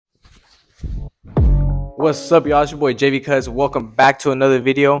What's up, y'all? It's your boy JV Cuz. Welcome back to another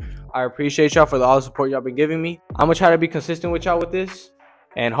video. I appreciate y'all for all the support y'all been giving me. I'm gonna try to be consistent with y'all with this,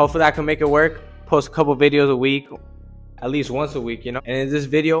 and hopefully I can make it work. Post a couple videos a week, at least once a week, you know. And in this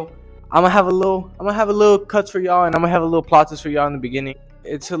video, I'm gonna have a little cuts for y'all, and I'm gonna have a little plot twist for y'all in the beginning.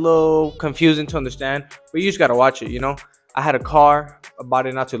 It's a little confusing to understand, but you just gotta watch it, you know. I had a car, I bought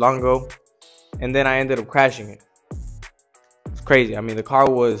it not too long ago, and then I ended up crashing it. It's crazy. I mean, the car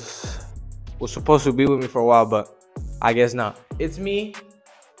was supposed to be with me for a while, but I guess not. It's me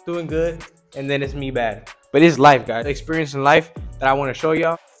doing good, and then it's me bad. But it's life, guys. Experience in life that I want to show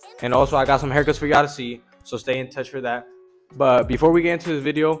y'all. And also, I got some haircuts for y'all to see, so stay in touch for that. But before we get into this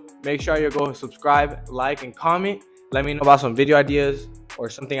video, make sure you go subscribe, like, and comment. Let me know about some video ideas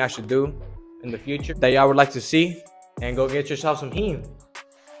or something I should do in the future that y'all would like to see. And go get yourself some heme.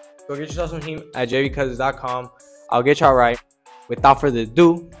 Go get yourself some heme at jvcousins.com. I'll get y'all right. Without further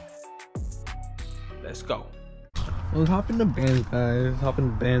ado, let's go. Let's hop in the Benz, guys. Hop in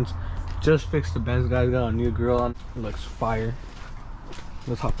the Benz. Just fixed the Benz, guys. Got a new grill on. It looks fire.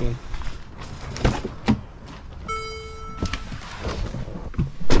 Let's hop in.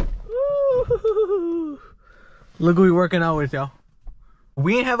 Look who we working out with, y'all.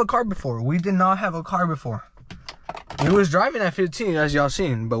 We didn't have a car before. We did not have a car before. We was driving at 15, as y'all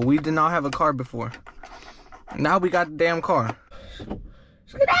seen, but we did not have a car before. Now we got the damn car.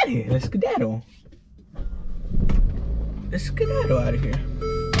 Let's get out of here. Let's skedaddle. Let's skedaddle out of here.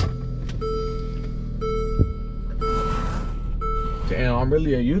 Damn, I'm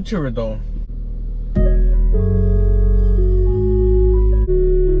really a YouTuber though.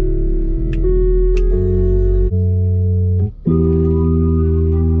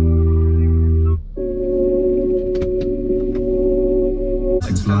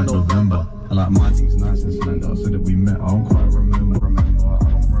 It's like November. I like my things nice and slender. So that we met, I don't quite remember. I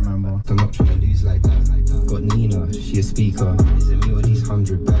don't remember. I'm not trying to lose like that. Got Nina, she a speaker. Is it me or these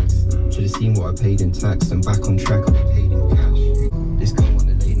 100 bags? Should have seen what I paid in tax. I'm back on track, I'll be paid in cash. This girl on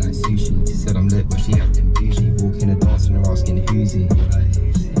the late night sushi. She said I'm lit, but she acting bougie. Walking and dancing her asking who's he. I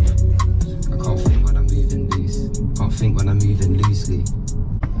can't think when I'm moving loose. Can't think when I'm moving loosely.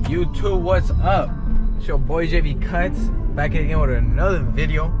 YouTube, what's up? It's your boy JV Cuts. Back again with another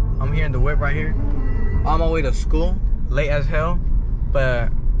video. I'm here in the whip right here. On my way to school. Late as hell.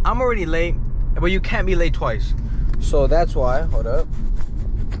 But I'm already late. But you can't be late twice. So that's why, hold up.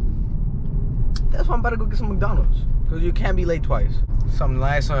 That's why I'm about to go get some McDonald's. Because you can't be late twice. Some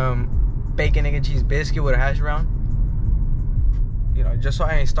nice bacon, egg, and cheese biscuit with a hash brown. You know, just so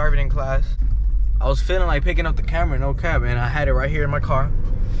I ain't starving in class. I was feeling like picking up the camera, no cap, and I had it right here in my car.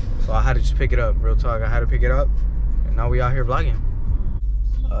 So I had to just pick it up, real talk. I had to pick it up. And now we out here vlogging.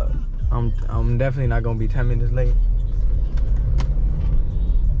 I'm definitely not gonna be 10 minutes late.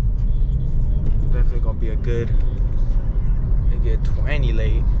 Definitely gonna be a good 20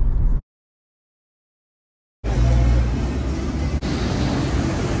 late.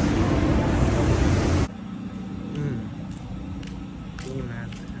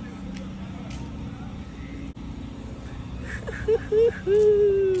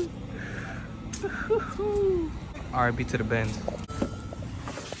 R.I.P. to the Benz.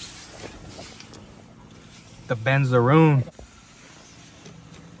 The Benzaroon.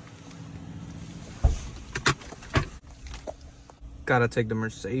 Gotta take the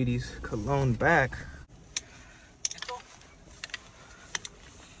Mercedes cologne back.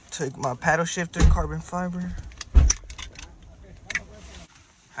 Take my paddle shifter, carbon fiber.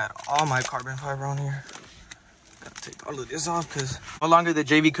 Had all my carbon fiber on here. Gotta take all of this off because no longer the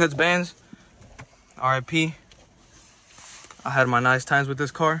JV Cuts Benz. RIP. I had my nice times with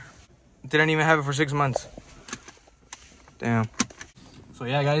this car. Didn't even have it for 6 months. Damn. So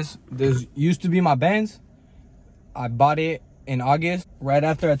yeah, guys, this used to be my Benz. I bought it in August, right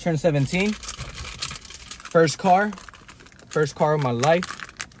after I turned 17. First car of my life.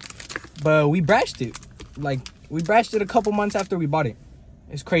 But we brashed it. Like, we brashed it a couple months after we bought it.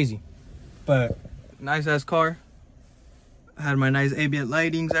 It's crazy. But nice ass car. I had my nice ambient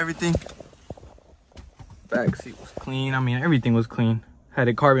lightings, everything. Back seat was clean. I mean, everything was clean. Had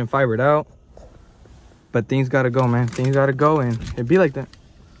it carbon fibered out. But things gotta go, man. Things gotta go, and it be like that.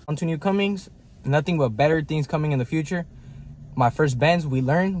 On to new comings. Nothing but better things coming in the future. My first Benz, we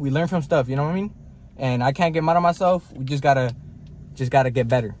learn from stuff, you know what I mean? And I can't get mad at myself. We just gotta get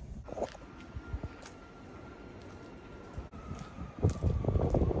better.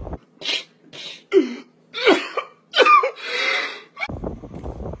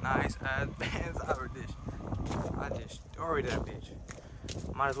 Nice ass Benz. I destroyed that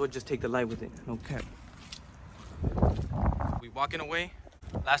bitch. Might as well just take the light with it. No cap. We walking away.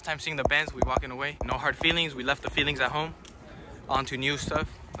 Last time seeing the bands, we walking away. No hard feelings. We left the feelings at home. On to new stuff.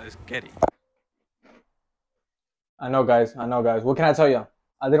 Let's get it. I know, guys. What can I tell you?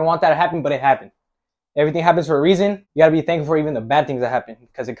 I didn't want that to happen, but it happened. Everything happens for a reason. You gotta be thankful for even the bad things that happen,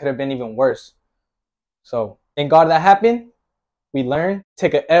 because it could have been even worse. So thank God that happened. We learned,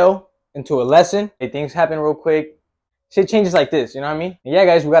 take an L into a lesson. Hey, things happen real quick. Shit changes like this, you know what I mean? And yeah,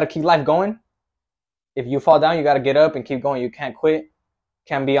 guys, we gotta keep life going. If you fall down, you gotta get up and keep going. You can't quit.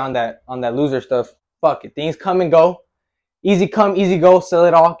 Can't be on that loser stuff. Fuck it. Things come and go. Easy come, easy go. Sell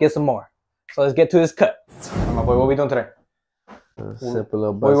it all, get some more. So let's get to this cut. Right, my boy, what we doing today? Sip a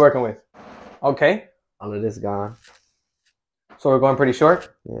little What are we working with? Okay. All of this gone. So we're going pretty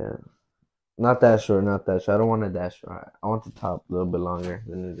short? Yeah. Not that short, not that short. I don't want it that short. I want the top a little bit longer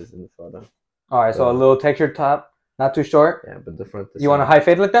than it is in the photo. Alright, so a little textured top, not too short. Yeah, but the front. You want a high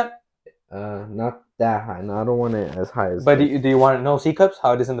fade like that? Not that high. No, I don't want it as high as. But do you want no C cups?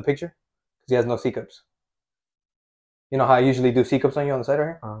 How it is in the picture? Because he has no C cups. You know how I usually do C cups on you on the side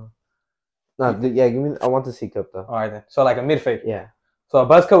right here? No, yeah, give me. I want the C cup though. All right then. So like a mid fade. Yeah. So a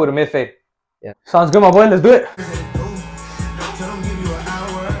buzz cut with a mid fade. Yeah. Sounds good, my boy. Let's do it.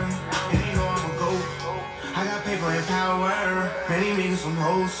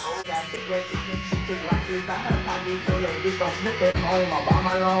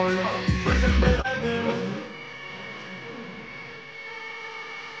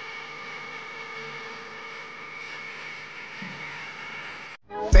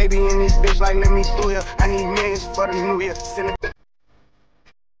 Baby in this bitch, like, let me through here. I need millions for the new year.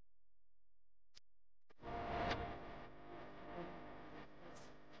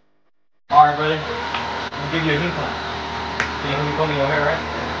 Alright, brother. I'm gonna give you a hint plan. So you can be combing your hair, right?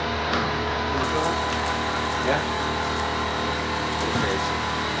 Yeah?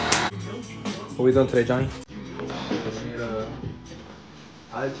 What we doing today, Johnny?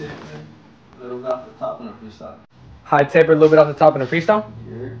 High tip, a little bit off the top and a freestyle. High taper, a little bit off the top in a freestyle?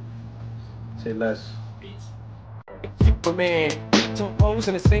 Yeah. Say less. But man, some hoes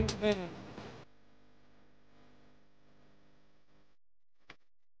in the same man.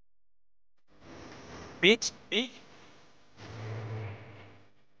 Bitch.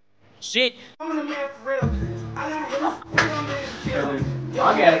 Shit. I'm the man for real. I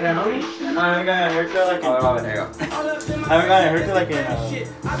I'll get it, man, homie. I haven't gotten a haircut like in... Oh, there you go. I haven't gotten a haircut like in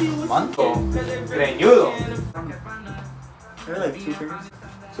a month. Greñudo. Like 2 fingers.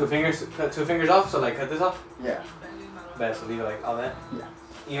 2 fingers, cut 2 fingers off, so like cut this off? Yeah. Best, so leave it like all that? Yeah.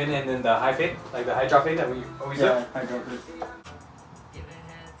 Even and then the high fade, like the high drop fade that we always do? Yeah, I got this.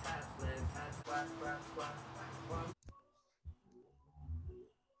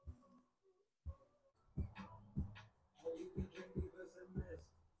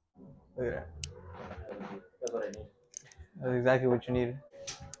 Look at that. That's what I need. That's exactly what you needed.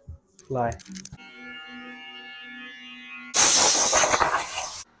 Fly.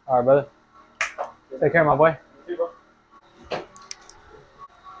 Alright, brother. Take care, my boy.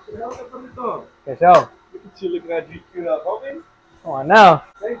 Que show. Look at you looking at GQ now, homie. Come on now.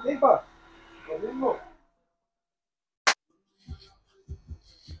 Hey, Diva. Lo mismo.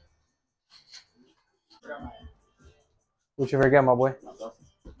 What you forget, my boy?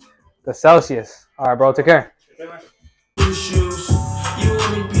 The Celsius. Alright, bro. Take care. Shoes. You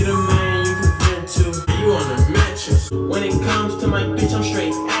only be the man you can vent to. You on the mattress. When it comes to my bitch, I'm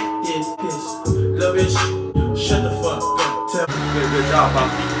straight active. Piss. Love bitch. Shut the fuck up. Tell Good job, bro.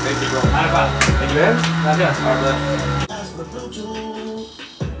 Thank you, bro. Thank you, man. Gracias. Alright,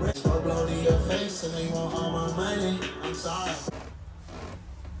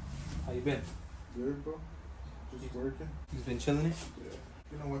 How you been? Good, bro. Just working. You've been chilling it? Yeah.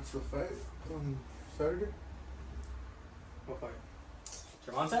 You know what's the fight on Saturday? What fight?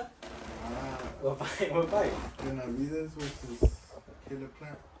 Gervonta? Ah, What fight? What fight? Benavides versus Caleb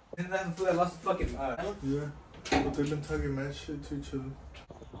Plant. Isn't that the fool that lost the fucking Yeah. But they've been talking mad shit to each other.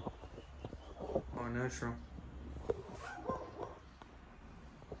 Oh, natural.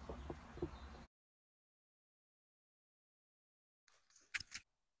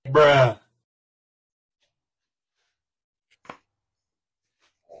 Bruh.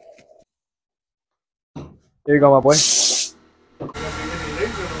 Here you go, my boy.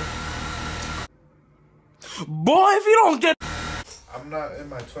 Boy, if you don't get. I'm not in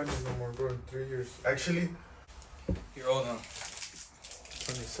my 20s no more, bro. In 3 years. Actually, You're old, huh?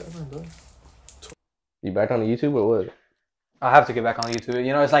 27, bro. You back on the YouTube or what? I have to get back on YouTube.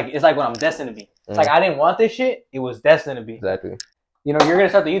 You know, it's like what I'm destined to be. It's like I didn't want this shit. It was destined to be. Exactly. You know, you're gonna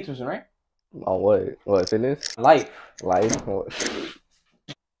start the YouTube soon, right? On what? What, fitness? Life. Life? What?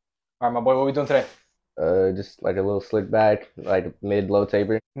 All right, my boy. What we doing today? Just like a little slick back, like mid-low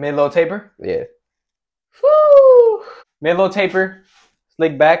taper. Mid-low taper? Yeah. Woo! Mid-low taper,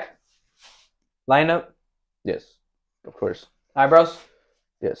 slick back, lineup, Yes. Of course. eyebrows.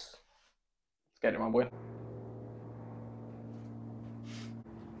 Yes. Let's get it, my boy.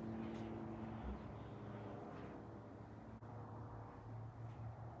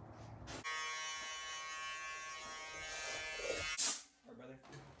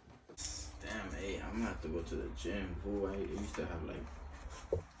 Damn, hey, I'm gonna have to go to the gym, fool. I used to have like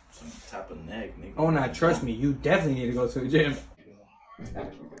some type of neck, nigga. Oh, now trust me, you definitely need to go to the gym.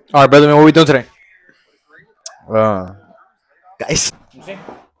 All right, brother, man, what we doing today? Guys. You see?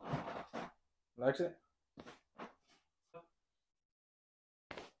 Likes it?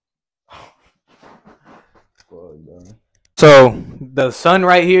 So the son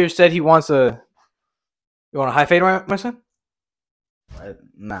right here said he wants a. You want a high fade, my son?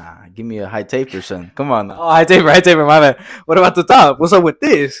 Nah, give me a high taper, son. Come on now. Oh, high taper, my bad. What about the top? What's up with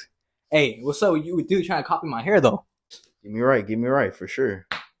this? Hey, what's up with you dude trying to copy my hair though? Give me right, for sure.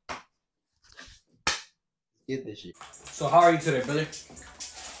 Get this shit. So how are you today, brother?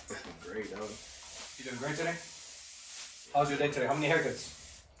 Great, dog. You doing great today? How's your day today? How many haircuts?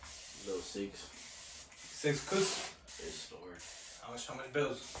 Little 6. 6 cuts? It's store. How many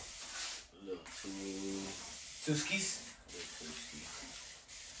bills? Little 2. 2 skis? Little 2 skis.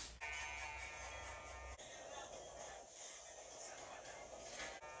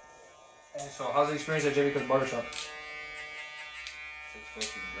 And so how's the experience at JV's barbershop? It's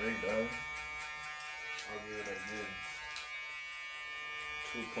fucking great, dog. I'll give it a good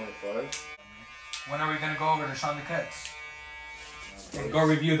 2.5. When are we gonna go over to Sean the Cuts? And go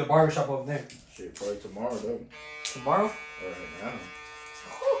review the barbershop over there. Shit, probably tomorrow, dog. Tomorrow? Right now.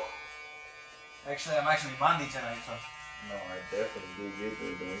 Actually, I'm actually Monday tonight, so. No, I definitely do get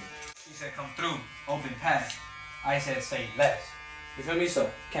there, dog. He said come through, open pass. I said say less. You feel me?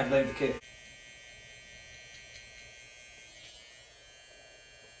 So, can't blame the kid.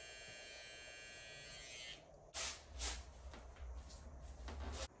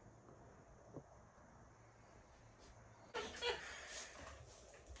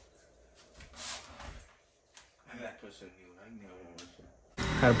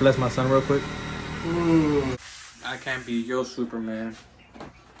 Had to bless my son real quick. I can't be your Superman.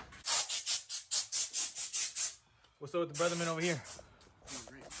 What's up with the brother man over here?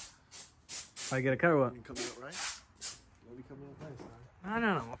 I get a cut or what? Coming up right? You'll be coming up right, son.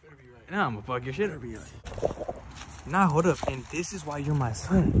 No. Nah, I'm gonna fuck your shit up. Nah, hold up. And this is why you're my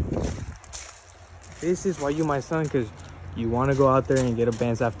son. This is why you my son, because you want to go out there and get a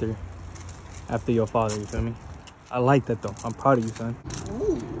bands after your father, you feel me? I like that though. I'm proud of you, son.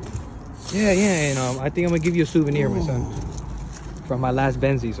 Ooh. Yeah, and I think I'm gonna give you a souvenir, my son, from my last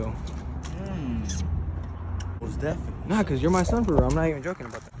Benzie. So. Most definitely. Nah, cause you're my son for real. I'm not even joking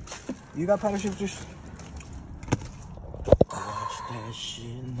about that. You got paddle shifters? Watch that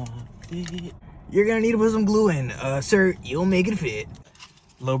shit not fit. You're gonna need to put some glue in, sir. You'll make it fit.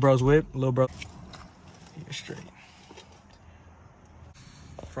 Lil bro's whip, lil bro. You're straight.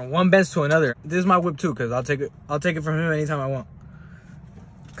 From one bench to another. This is my whip too, cause I'll take it from him anytime I want.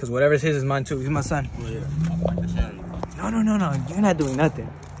 Cause whatever's his is mine too. He's my son. Oh, yeah. No. You're not doing nothing.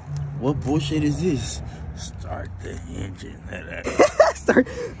 What bullshit is this? Start the engine. Start.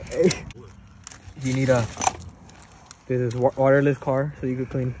 Hey. You need a. This is waterless car, so you could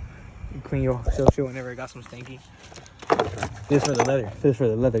clean your shit whenever it got some stanky. This for the leather. This for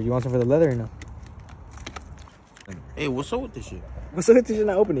the leather. You want some for the leather or no? Hey, what's up with this shit? What's up with this? You're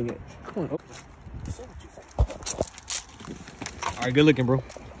not opening it. Come on, open it. All right, good looking, bro.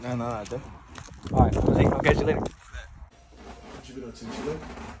 Nah, All right, I'll catch you later. What you been up to?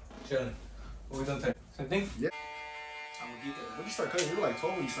 Chilling. What we done today? Same thing? Yeah. I'm gonna get that. When you start cutting, you were like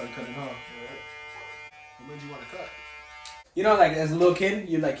 12 when you started cutting, huh? What made you want to cut? You know, like as a little kid,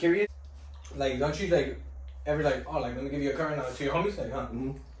 you're like curious. Like, don't you like ever like, oh, like let me give you a cut right now to your homies, like, huh?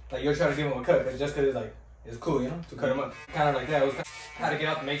 Mm-hmm. Like you'll try to give them a cut, but just cause it's like it's cool, you know, to cut them up. Kind of like that. It was how to get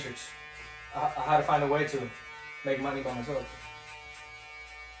out the matrix. I had to find a way to make money by myself,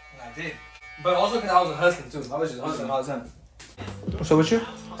 and I did. But also because I was hustling too. I was just hustling all the time. What's up with you?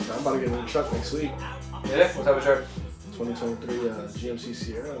 I'm about to get a new truck next week. Yeah. What's up with your 2023 GMC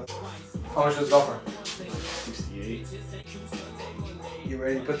Sierra. How much does it go for? 68. You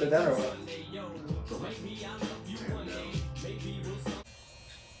ready to put that down or what?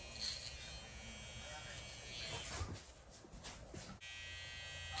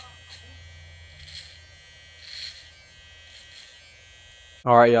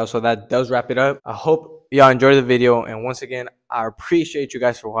 All right, y'all. So that does wrap it up. I hope y'all enjoyed the video. And once again, I appreciate you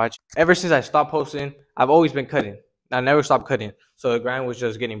guys for watching. Ever since I stopped posting, I've always been cutting. I never stopped cutting. So the grind was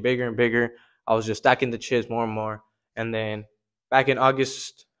just getting bigger and bigger. I was just stacking the chips more and more. And then back in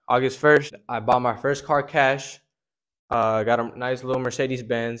August 1st, I bought my first car cash. Got a nice little Mercedes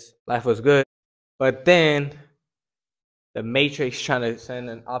Benz. Life was good. But then the Matrix trying to send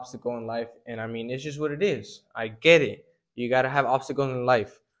an obstacle in life. And I mean, it's just what it is. I get it. You got to have obstacles in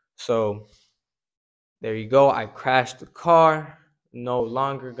life. So there you go. I crashed the car. No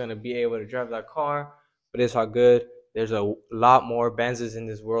longer going to be able to drive that car. But it's all good. There's a lot more Benzes in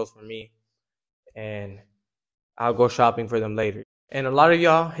this world for me. And I'll go shopping for them later. And a lot of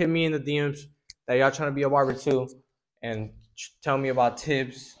y'all hit me in the DMs that y'all trying to be a barber too. And tell me about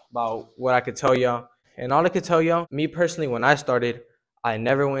tips, about what I could tell y'all. And all I could tell y'all, me personally, when I started, I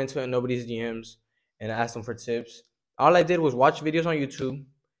never went into nobody's DMs and asked them for tips. All I did was watch videos on YouTube.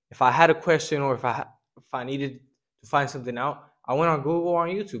 If I had a question or if I needed to find something out, I went on Google or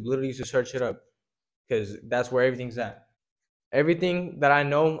on YouTube, literally to search it up, because that's where everything's at. Everything that I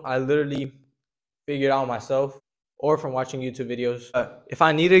know, I literally figured out myself or from watching YouTube videos. If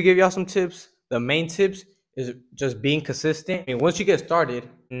I need to give y'all some tips, the main tips is just being consistent. I mean, once you get started,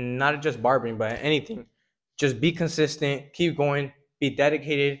 not just barbering, but anything, just be consistent, keep going, be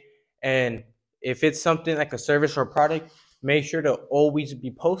dedicated. And if it's something like a service or a product, make sure to always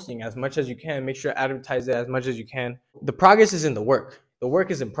be posting as much as you can. Make sure to advertise it as much as you can. The progress is in the work. The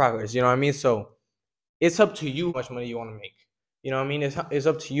work is in progress, you know what I mean? So it's up to you how much money you want to make. You know what I mean? It's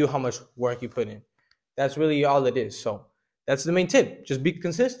up to you how much work you put in. That's really all it is. So that's the main tip. Just be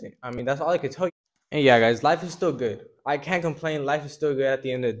consistent. I mean, that's all I can tell you. And yeah, guys, life is still good. I can't complain. Life is still good at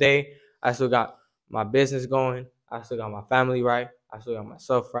the end of the day. I still got my business going. I still got my family right. I still got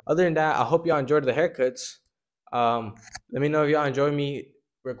myself right. Other than that, I hope y'all enjoyed the haircuts. Let me know if y'all enjoy me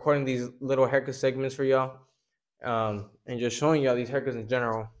recording these little haircut segments for y'all. And just showing y'all these haircuts in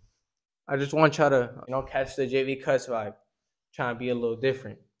general. I just want y'all to, catch the JV cuts vibe. Trying to be a little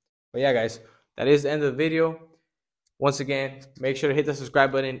different. But yeah, guys, that is the end of the video. Once again, make sure to hit the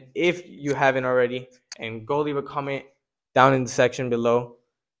subscribe button if you haven't already, and go leave a comment down in the section below.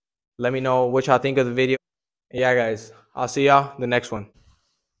 Let me know what y'all think of the video. And yeah, guys, I'll see y'all in the next one.